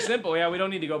 it's pretty simple. Yeah, we don't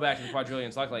need to go back to the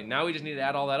quadrillions, luckily. Now we just need to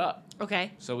add all that up.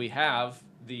 Okay. So we have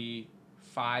the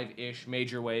 5-ish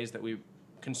major ways that we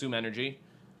consume energy.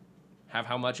 Have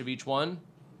how much of each one,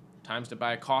 times it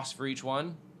by a cost for each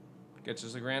one, gets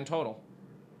us a grand total.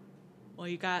 Well,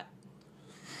 you got.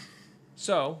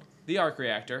 So, the arc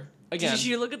reactor, again, Did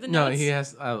you look at the No, notes? he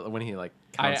has when he like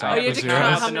I counts Oh, out you have the to zeros.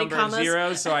 count out how the many number commas? of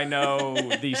zeros so I know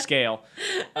the scale.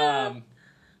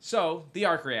 So, the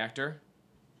arc reactor,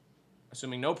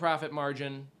 assuming no profit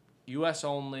margin, U.S.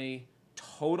 only,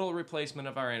 total replacement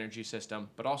of our energy system,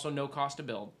 but also no cost to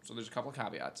build. So there's a couple of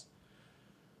caveats.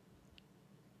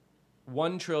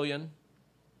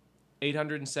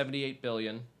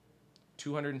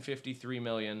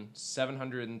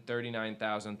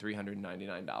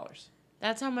 1,878,253,739,399.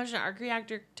 That's how much an arc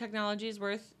reactor technology is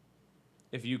worth.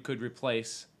 If you could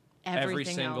replace every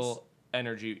Everything single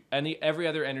else. every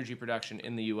other energy production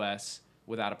in the U.S.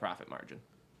 without a profit margin.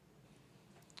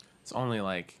 It's only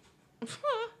like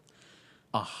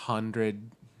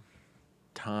 100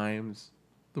 times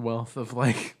the wealth of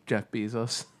like Jeff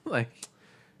Bezos. Like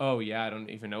Oh yeah, I don't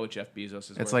even know what Jeff Bezos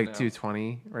is. it's worth like now.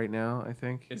 220 right now, I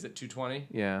think. Is it 220?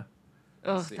 Yeah.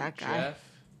 Oh, Let's see. that guy. Jeff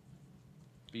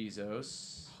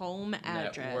Bezos. Home net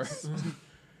address. worth.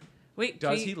 Wait,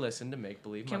 Does he listen to Make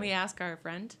Believe Can Money? we ask our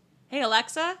friend? Hey,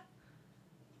 Alexa.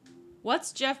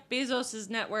 What's Jeff Bezos'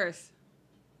 net worth?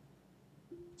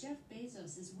 Jeff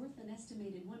Bezos is worth an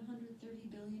estimated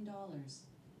 $130 billion.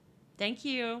 Thank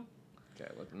you. Okay,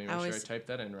 let me I make sure I always- type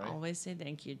that in right. Always say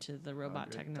thank you to the robot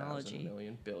 100,000 technology.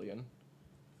 million, billion.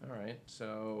 All right,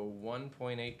 so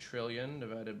 1.8 trillion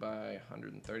divided by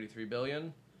 133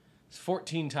 billion. It's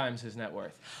 14 times his net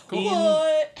worth.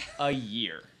 What? In a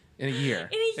year. In a year.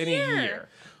 In a year.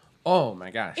 Oh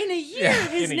my gosh. In a year, Yeah.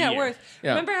 his In a net year. worth.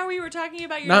 Yeah. Remember how we were talking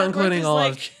about your Not net worth including is all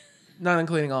like... of not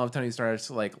including all of Tony Stark's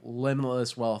like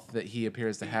limitless wealth that he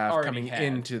appears to have already coming had.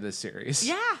 into the series.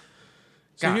 Yeah.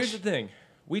 So Gosh. here's the thing.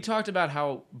 We talked about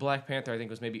how Black Panther, I think,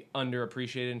 was maybe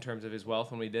underappreciated in terms of his wealth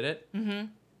when we did it.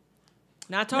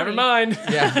 Not Tony. Never mind.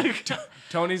 Yeah.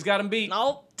 Tony's got him beat.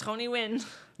 Nope. Tony win.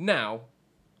 Now,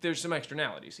 there's some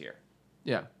externalities here.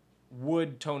 Yeah.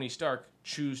 Would Tony Stark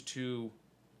choose to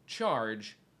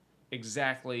charge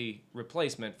exactly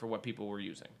replacement for what people were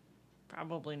using?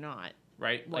 Probably not.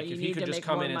 Right? Well, like you if he need could to just make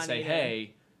come more in and say, money to-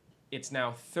 hey, it's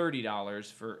now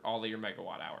 $30 for all of your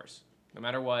megawatt hours. No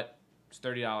matter what, it's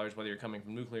 $30, whether you're coming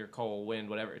from nuclear, coal, wind,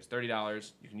 whatever. It's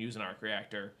 $30. You can use an arc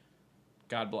reactor.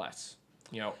 God bless.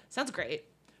 You know, Sounds great.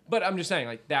 but I'm just saying,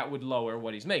 like, that would lower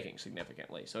what he's making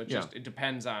significantly. So it Yeah. just it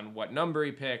depends on what number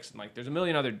he picks. And, like, there's a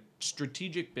million other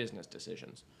strategic business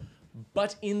decisions.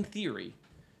 But in theory,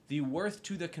 the worth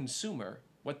to the consumer,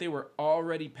 what they were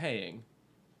already paying.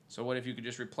 So what if you could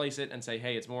just replace it and say,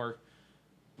 hey, it's more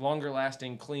longer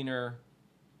lasting, cleaner.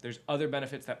 There's other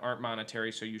benefits that aren't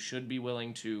monetary, so you should be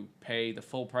willing to pay the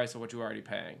full price of what you're already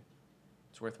paying.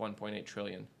 It's worth 1.8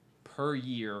 trillion per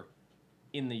year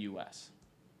in the US.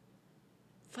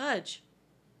 Fudge.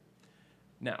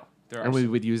 Now, there are And we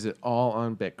would use it all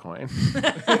on Bitcoin.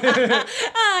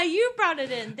 Ah, you brought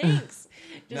it in. Thanks.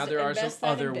 now Just there are some invest that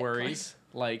in other Bitcoin. worries,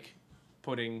 like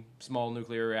putting small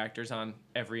nuclear reactors on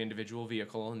every individual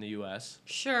vehicle in the U.S.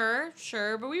 Sure.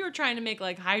 But we were trying to make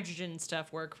like hydrogen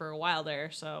stuff work for a while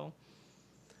there, so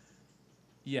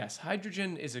Yes,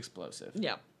 hydrogen is explosive.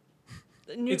 yeah.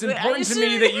 It's important to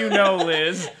me that you know,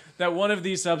 Liz, that one of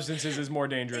these substances is more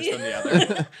dangerous than the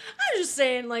other. I'm just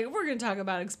saying, like, if we're gonna talk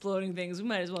about exploding things, we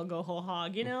might as well go whole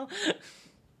hog, you know?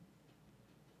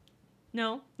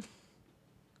 No.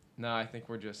 No, I think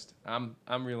we're just. I'm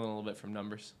reeling a little bit from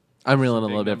numbers. I'm reeling a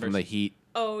Big little bit from numbers. the heat.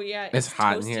 Oh yeah, It's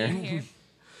hot in toasty here.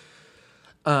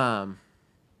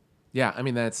 Yeah, I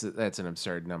mean that's an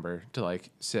absurd number to like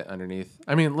sit underneath.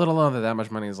 I mean, let alone that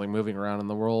much money is like moving around in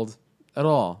the world at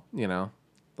all, you know?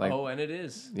 Like Oh, and it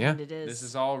is. yeah. And it is. This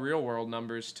is all real world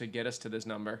numbers to get us to this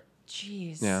number.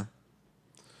 Jeez. Yeah.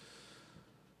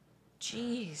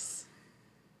 Jeez.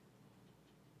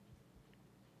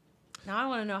 Now I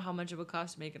want to know how much it would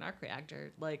cost to make an arc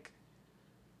reactor. Like,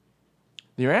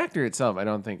 The reactor itself, I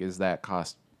don't think is that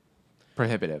cost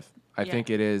prohibitive. I Yeah.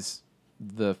 think it is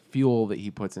the fuel that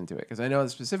he puts into it. Because I know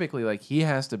specifically, like, he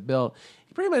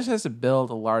pretty much has to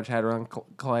build a Large Hadron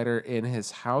Collider in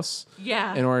his house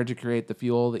Yeah. in order to create the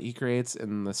fuel that he creates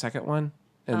in the second one,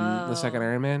 in the second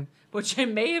Iron Man. Which I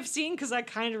may have seen because I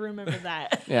kind of remember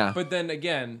that. Yeah. But then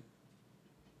again,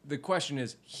 the question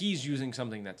is, he's using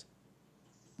something that's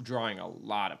drawing a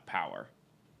lot of power.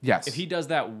 Yes. If he does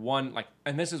that one, like,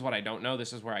 and this is what I don't know,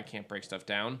 this is where I can't break stuff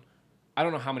down. I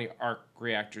don't know how many arc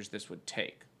reactors this would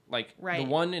take. Like, the Right.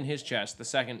 one in his chest, the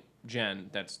second gen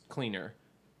that's cleaner,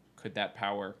 could that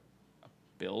power a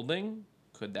building?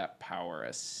 Could that power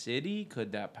a city?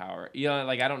 Could that power,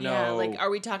 like, I don't Yeah, know. like, are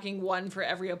we talking one for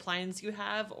every appliance you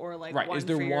have, or like Right. one Is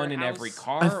there for your one in house? every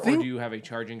car, I or think- do you have a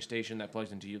charging station that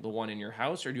plugs into the one in your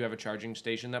house, or do you have a charging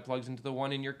station that plugs into the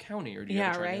one in your county, or do you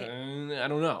have a Yeah, charging, I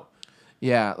don't know.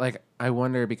 Yeah, like, I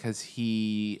wonder because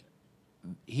he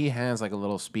has, like, a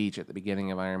little speech at the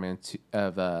beginning of Iron Man 2,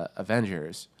 of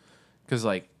Avengers. Because,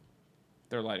 like,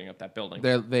 They're lighting up that building.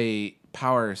 they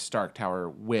power Stark Tower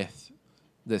with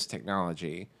this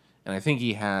technology. And I think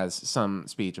he has some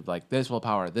speech of, like, this will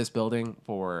power this building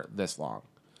for this long.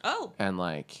 Oh, And,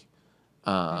 like,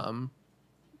 I'm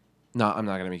not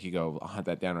going to make you go hunt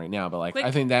that down right now, but, like, quick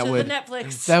I think that to would the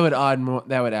Netflix.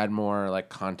 that would add more, like,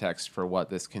 context for what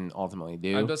this can ultimately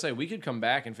do. I'm just saying, we could come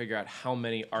back and figure out how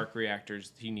many arc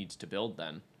reactors he needs to build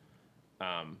then.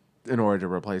 In order to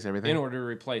replace everything. In order to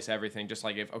replace everything, just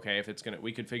like if it's gonna,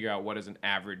 we could figure out what does an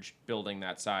average building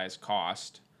that size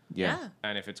cost, Yeah.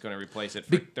 and if it's gonna replace it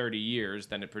for 30 years,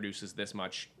 then it produces this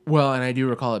much, Well, and I do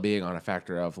recall it being on a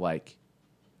factor of, like,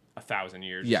 1,000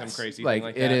 years, or yes, some crazy like, thing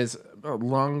like it that. is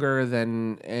longer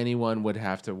than anyone would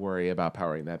have to worry about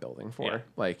powering that building for. Yeah.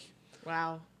 Like,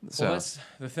 Wow. so Well, that's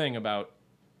the thing about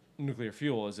nuclear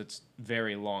fuel is it's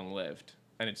very long lived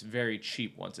and it's very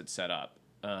cheap once it's set up.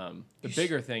 The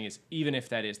bigger thing is, even if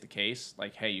that is the case,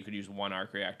 like, hey, you could use one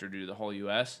arc reactor to do the whole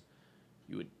U.S.,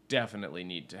 you would definitely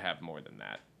need to have more than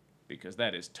that, because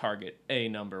that is target A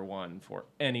number one for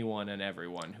anyone and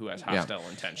everyone who has hostile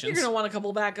intentions. You're gonna want a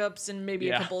couple backups and maybe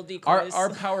a couple of Our, decoys. our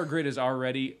power grid is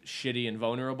already shitty and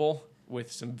vulnerable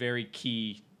with some very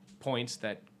key points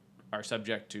that are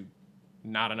subject to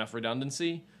not enough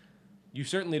redundancy. You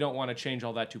certainly don't want to change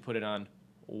all that to put it on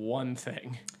one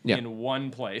thing Yeah. in one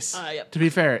place. Yep. to be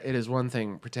fair, it is one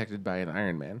thing protected by an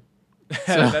Iron Man.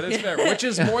 That is fair, which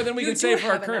is more than we You can do say for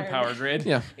our have an current Iron power Man. grid.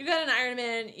 Yeah. You've got an Iron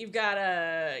Man. You've got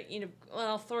a,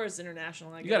 well, Thor's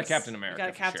international. I You got a guess. Captain America, You got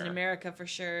a for Captain sure. America for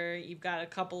sure. You've got a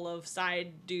couple of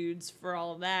side dudes for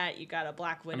all of that. You got a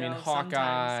Black I Widow. mean, sometimes.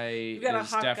 Hawkeye You got a is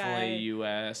Hawkeye, definitely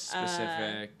U.S.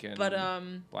 specific, and but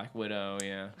Black Widow,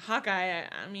 yeah, Hawkeye.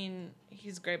 I mean,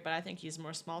 he's great, but I think he's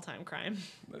more small time crime.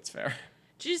 that's fair.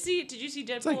 Did you see Deadpool?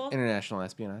 It's like international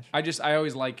espionage. I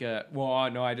always like,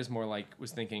 no, I just more like was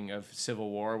thinking of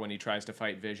Civil War when he tries to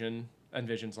fight Vision, and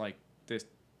Vision's like, this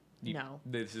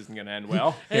isn't gonna end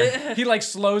well. He like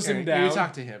slows him down. You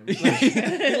talk to him.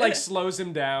 He like slows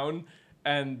him down,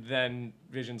 and then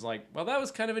Vision's like, well, that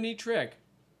was kind of a neat trick.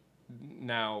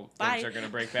 Now things Bye. are gonna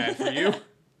break bad for you.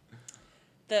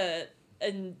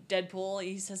 In Deadpool,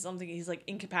 he says something. He's like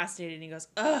incapacitated, and he goes,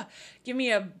 "Ugh, give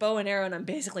me a bow and arrow, and I'm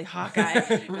basically Hawkeye."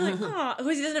 You're like, "Aw,"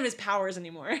 because he doesn't have his powers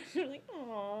anymore. You're like,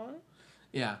 "Aw."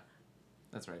 Yeah.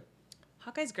 That's right.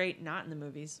 Hawkeye's great, not in the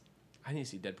movies. I need to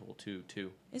see Deadpool 2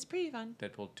 too. It's pretty fun.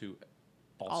 Deadpool 2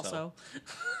 Also,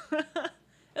 it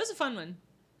was a fun one.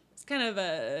 It's kind of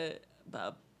a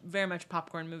very much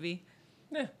popcorn movie.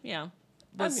 Yeah. Yeah, I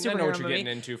but mean, I know what superhero you're movie. getting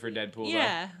into for Deadpool,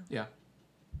 Yeah. Yeah.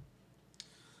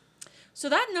 So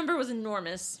that number was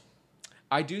enormous.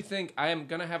 I do think I am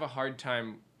going to have a hard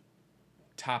time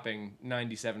topping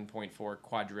 97.4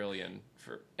 quadrillion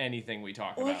for anything we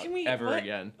talk about ever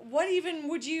again. What even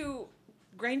would you?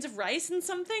 Grains of rice and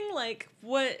something like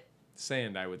what?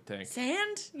 Sand, I would think.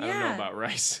 Sand? Yeah. I don't know about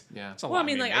rice. Yeah. It's a Well, lot. I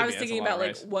mean, like I maybe was that's a thinking lot of about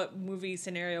like rice. what movie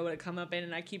scenario would it come up in,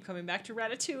 and I keep coming back to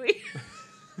Ratatouille.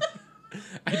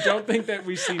 I don't think that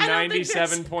we see I don't think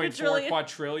there's 97.4 quadrillion.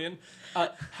 quadrillion.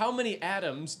 How many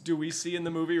atoms do we see in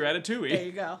the movie Ratatouille? There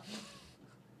you go.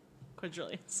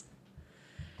 Quadrillions.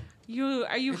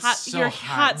 Are you It's hot? so You're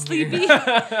hot hot, in here.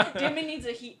 sleepy. Damon needs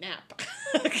a heat nap.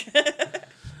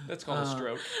 That's called a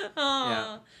stroke.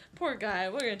 Aw, poor guy.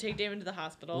 We're gonna take Damon to the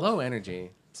hospital. Low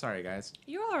energy. Sorry, guys.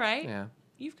 You're all right. Yeah.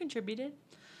 You've contributed.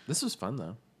 This was fun,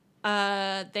 though.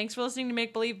 Thanks for listening to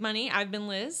Make Believe Money. I've been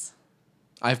Liz.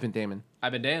 I've been Damon.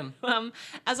 I've been Dan.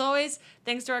 As always,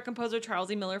 thanks to our composer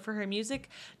Charles E. Miller for her music.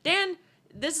 Dan,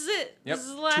 this is it. Yep. This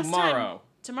is the last Tomorrow. time.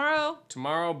 Tomorrow.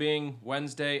 Tomorrow being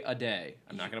Wednesday a day.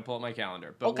 I'm not going to pull up my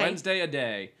calendar, but Okay. Wednesday a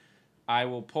day, I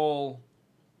will pull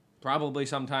probably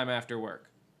sometime after work.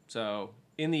 So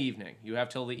in the evening. You have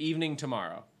till the evening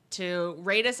tomorrow. To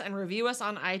rate us and review us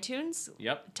on iTunes.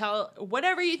 Yep. Tell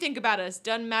whatever you think about us.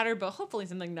 Doesn't matter, but hopefully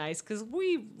something nice because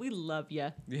we love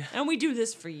you. Yeah. And we do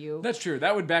this for you. That's true.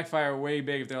 That would backfire way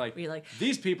big if they're like, Be like,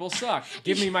 these people suck.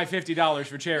 Give me my $50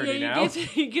 for charity now.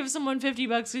 You give someone $50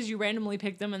 because you randomly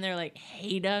pick them and they're like,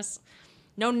 hate us.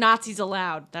 No Nazis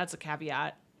allowed. That's a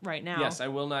caveat right now. Yes, I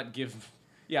will not give.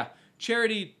 Yeah,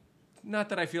 charity. Not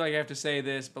that I feel like I have to say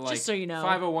this, but like, Just so you know.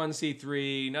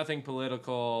 501c3, nothing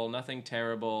political, nothing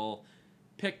terrible.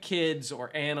 Pick kids or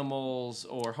animals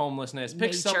or homelessness.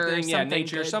 Pick Nature, something, something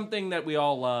nature, good. something that we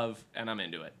all love, and I'm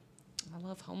into it. I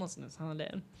love homelessness, huh,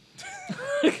 Dan?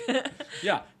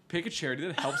 Yeah, pick a charity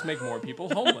that helps make more people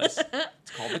homeless.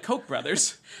 It's called the Koch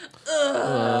brothers.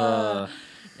 No,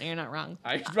 you're not wrong.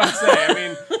 I was about to say, I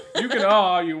mean, you can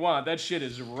all you want. That shit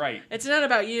is right. It's not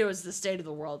about you, it's the state of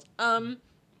the world.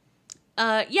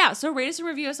 Yeah, so rate us and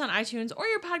review us on iTunes or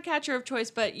your podcatcher of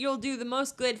choice, but you'll do the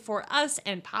most good for us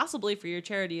and possibly for your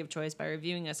charity of choice by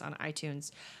reviewing us on iTunes.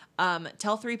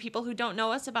 Tell 3 people who don't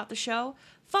know us about the show.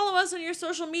 Follow us on your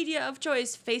social media of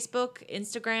choice, Facebook,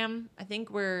 Instagram. I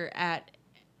think we're at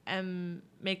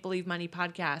Make Believe Money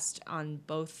Podcast on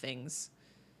both things.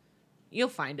 You'll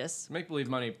find us. Make Believe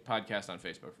Money podcast on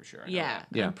Facebook for sure. I know Yeah, that.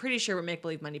 Yeah. I'm pretty sure we're Make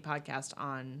Believe Money Podcast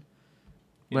on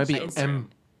Might be Instagram.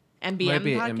 MBM might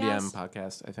be Podcast. an MBM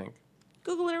podcast. I think.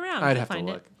 Google it around. I'd You'll have to find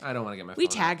look. it. I don't want to get my. We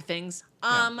phone out. tag things.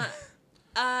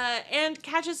 And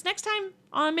catch us next time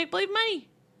on Make Believe Money.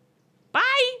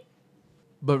 Bye.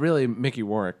 But really, Mickey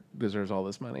Warwick deserves all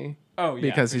this money. Oh, yeah,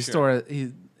 because for he sure.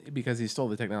 because he stole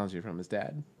the technology from his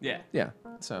dad. Yeah. Yeah.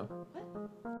 So.